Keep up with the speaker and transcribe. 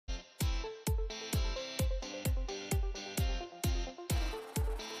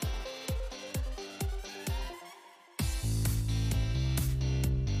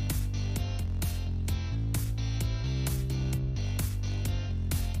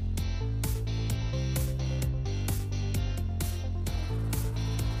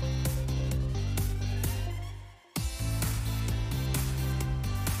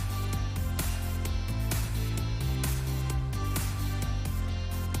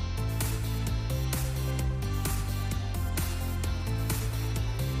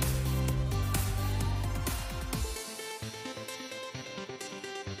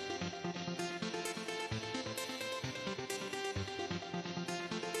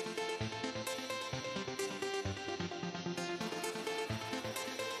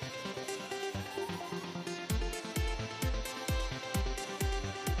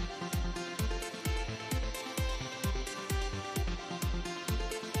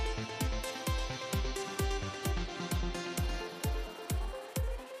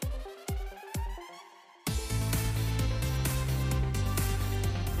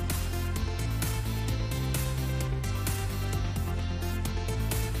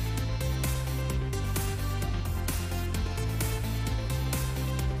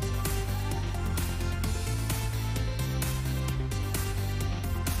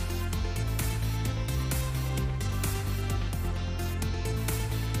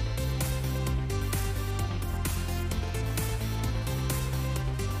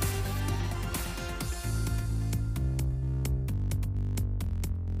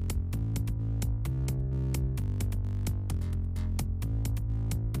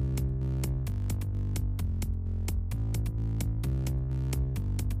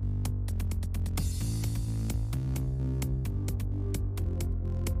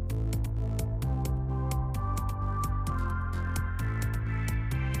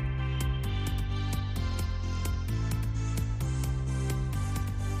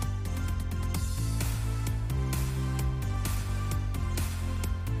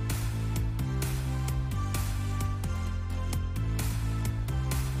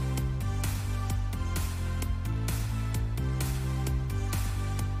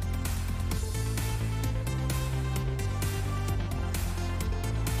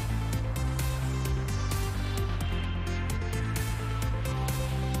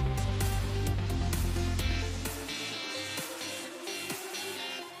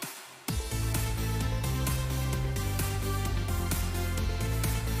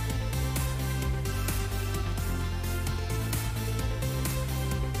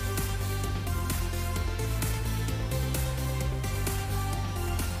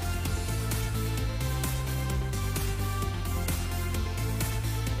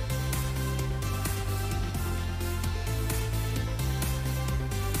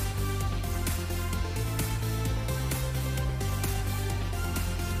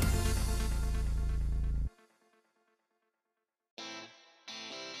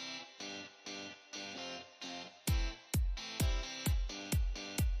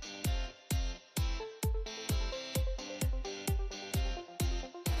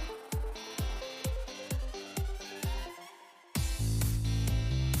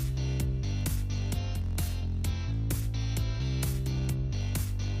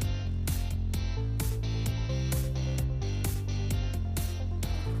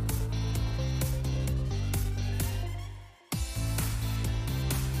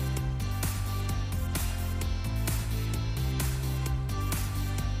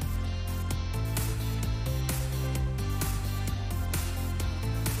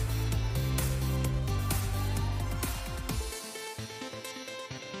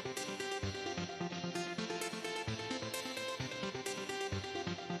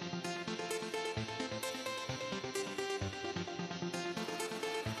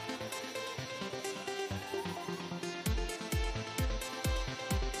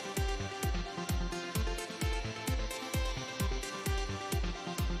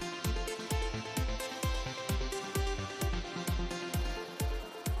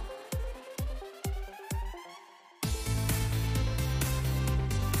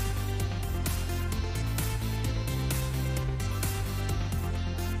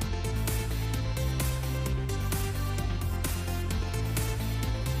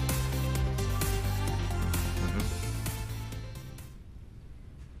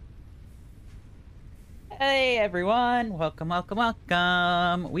Hey everyone, welcome, welcome,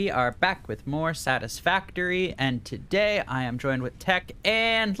 welcome. We are back with more Satisfactory, and today I am joined with Tech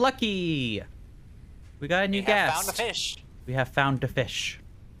and Lucky. We got a new guest. We have found a fish. We have found a fish.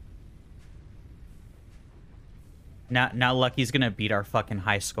 Now Lucky's gonna beat our fucking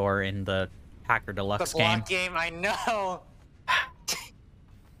high score in the Hacker Deluxe The block game, I know.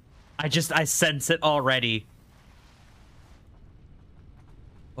 I sense it already.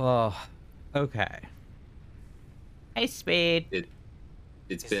 Oh, okay. Hey, Speed.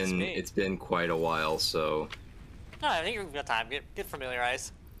 It's been quite a while, so. No, I think you've got time. Get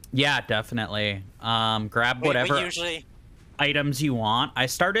familiarized. Yeah, definitely. Grab whatever usually items you want. I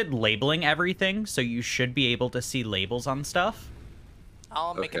started labeling everything, so you should be able to see labels on stuff.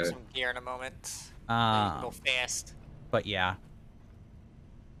 I'll make him some gear in a moment. Go fast. But yeah.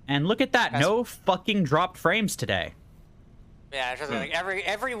 And look at that, no fucking dropped frames today. Yeah, it's just like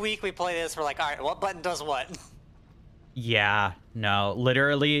every week we play this, we're like, all right, what button does what? Yeah, no,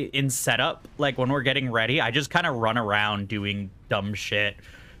 literally in setup, like when we're getting ready, I just kind of run around doing dumb shit.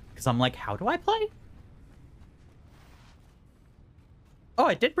 Because I'm like, how do I play? Oh,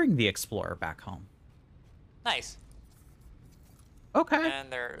 I did bring the Explorer back home. Nice. Okay. And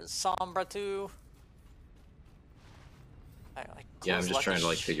there's Sombra too. Yeah, I'm just trying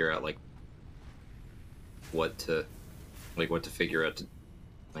to figure out what to figure out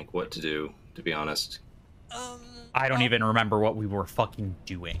what to do, to be honest. I don't even remember what we were fucking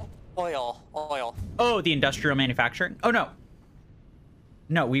doing. Oil. Oh, the industrial manufacturing? Oh, no.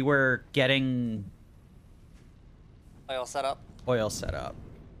 No, we were getting... Oil setup. Oil setup.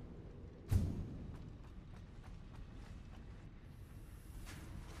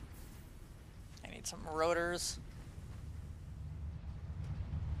 I need some rotors.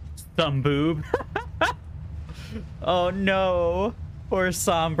 Some boob. Oh, no. Poor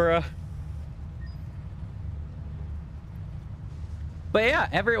Sombra. But yeah,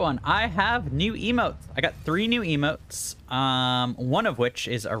 everyone, I have new emotes. I got 3 new emotes, one of which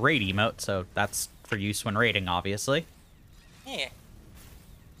is a raid emote, so that's for use when raiding, obviously. Yeah.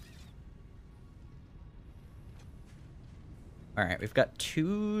 All right, we've got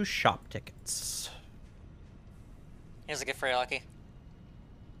 2 shop tickets. Here's a gift for you, Lucky.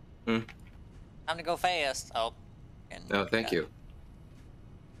 Hmm. Time to go fast. Oh. No, thank you.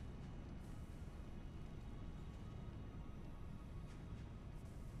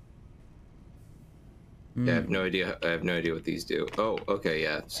 Yeah, I have no idea. I have no idea what these do. Oh, okay,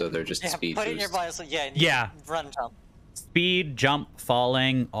 yeah. So they're just speed put it in your bio, so yeah. Run and jump. Speed, jump,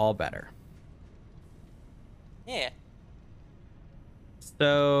 falling, all better. Yeah.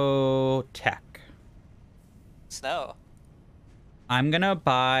 So, Tech. Snow. I'm gonna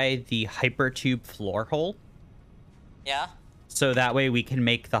buy the hypertube floor hole. Yeah. So that way we can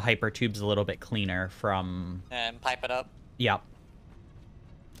make the hypertubes a little bit cleaner from... And pipe it up. Yep.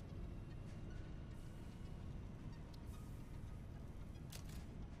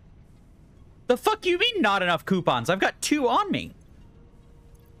 The fuck you mean not enough coupons? I've got 2 on me.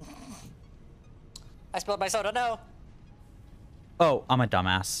 I spilled my soda, no. Oh, I'm a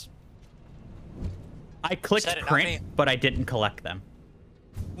dumbass. I clicked print, but I didn't collect them.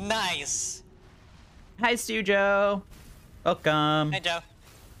 Nice. Hi, Stu Joe. Welcome. Hey, Joe.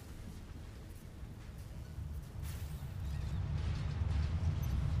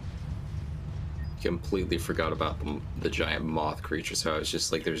 Completely forgot about the giant moth creature, so I was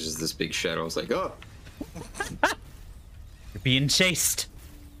just like, there's just this big shadow. I was like, oh. You're being chased.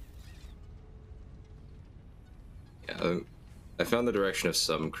 Yeah, I found the direction of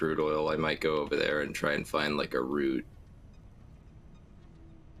some crude oil. I might go over there and try and find like a root.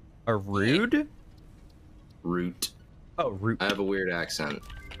 A rude? Root. Oh, root. I have a weird accent.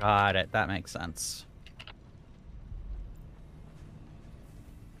 Got it. That makes sense.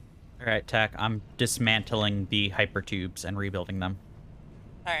 All right, Tech. I'm dismantling the hypertubes and rebuilding them.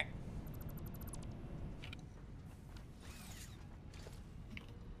 All right.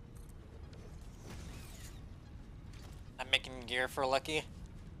 I'm making gear for Lucky.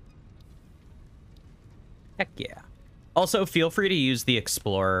 Heck yeah. Also, feel free to use the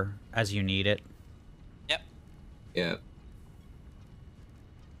Explorer as you need it. Yep. Yeah.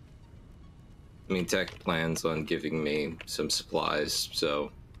 I mean, Tech plans on giving me some supplies,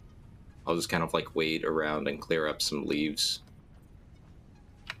 so I'll just kind of like wait around and clear up some leaves.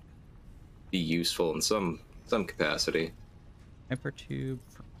 Be useful in some capacity. Hypertube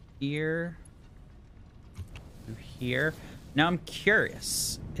from here to here. Now I'm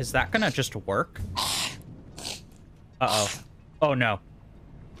curious. Is that gonna just work? Uh-oh. Oh no.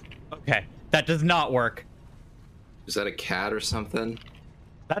 Okay. That does not work. Is that a cat or something?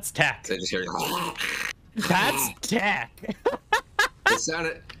 That's Tech. I just hear That's tech. It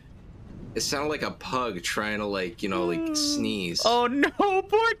sounded like a pug trying to like, you know, like sneeze. Oh no,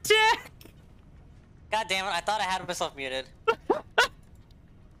 poor tech. God damn it! I thought I had myself muted.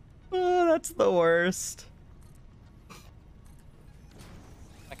 Oh, that's the worst.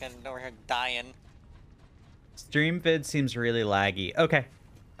 Fucking over here dying. Stream vid seems really laggy. Okay.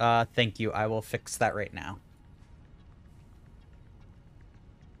 Thank you. I will fix that right now.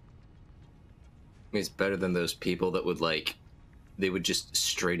 I mean, it's better than those people that would like, they would just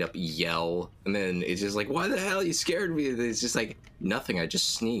straight up yell, and then it's just like, why the hell you scared me? It's just like, nothing, I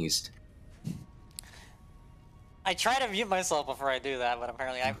just sneezed. I try to mute myself before I do that, but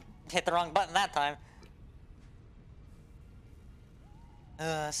apparently I hit the wrong button that time.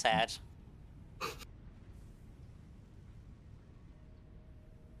 Sad.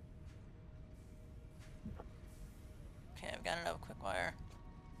 Okay, I've got enough quick wire.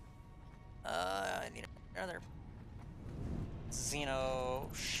 I need another Xeno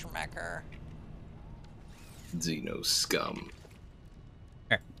Schmacker. Xeno scum.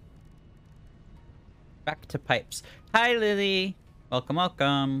 Here. Back to pipes. Hi, Lily. Welcome,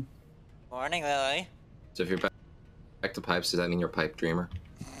 welcome. Morning, Lily. So if you're back to pipes, does that mean you're a pipe dreamer?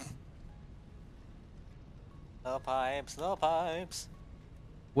 The pipes, the pipes.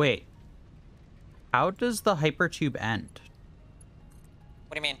 Wait. How does the hypertube end?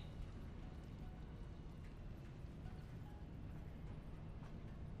 What do you mean?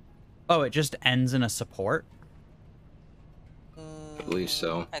 Oh, it just ends in a support? I believe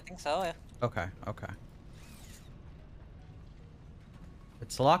so. I think so, yeah. Okay, okay.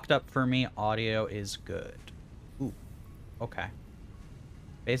 It's locked up for me. Audio is good. Ooh, okay.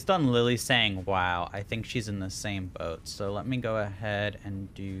 Based on Lily saying wow, I think she's in the same boat. So let me go ahead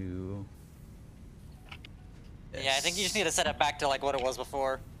and do this. Yeah, I think you just need to set it back to like what it was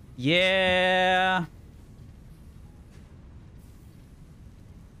before. Yeah.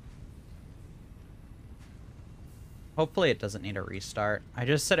 Hopefully it doesn't need a restart. I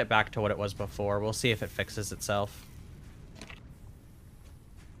just set it back to what it was before. We'll see if it fixes itself.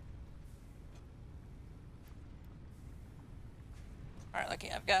 Alright,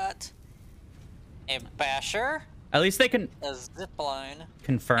 Lucky, I've got a basher, At least they can a zip line,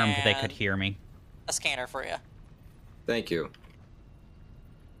 confirmed they could and hear me. a scanner for you. Thank you.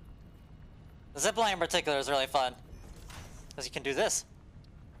 The zip line in particular is really fun. Because you can do this.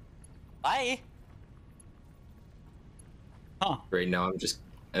 Bye! Huh. Right now, I'm just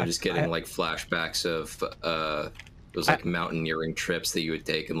getting like flashbacks of those like mountaineering trips that you would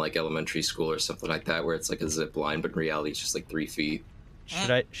take in like elementary school or something like that, where it's like a zip line, but in reality, it's just like 3 feet.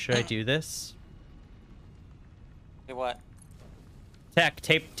 Should I do this? Do what? Tech,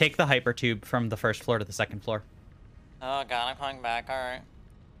 take the hypertube from the first floor to the second floor. Oh god, I'm coming back, alright.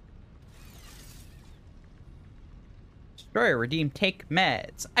 Destroyer, redeem, take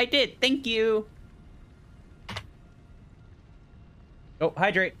meds. I did, thank you. Oh,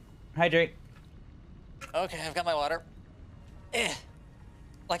 hydrate. Hydrate. Okay, I've got my water.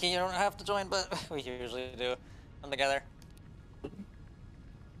 Lucky you don't have to join, but we usually do. I'm together.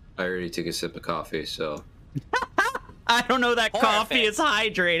 I already took a sip of coffee, so I don't know that coffee Perfect. is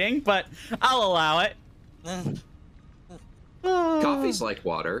hydrating, but I'll allow it. coffee's like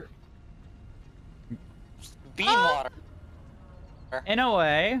water. Bean water. In a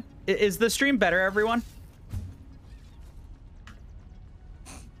way. Is the stream better, everyone?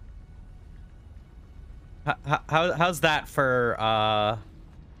 How's that for,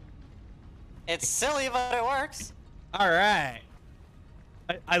 It's silly, but it works. Alright.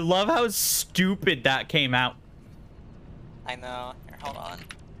 I love how stupid that came out. I know. Here, hold on.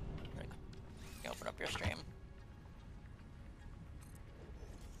 Open up your stream.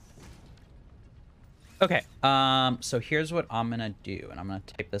 Okay, so here's what I'm gonna do, and I'm gonna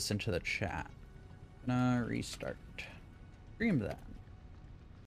type this into the chat. I'm gonna restart. Stream that.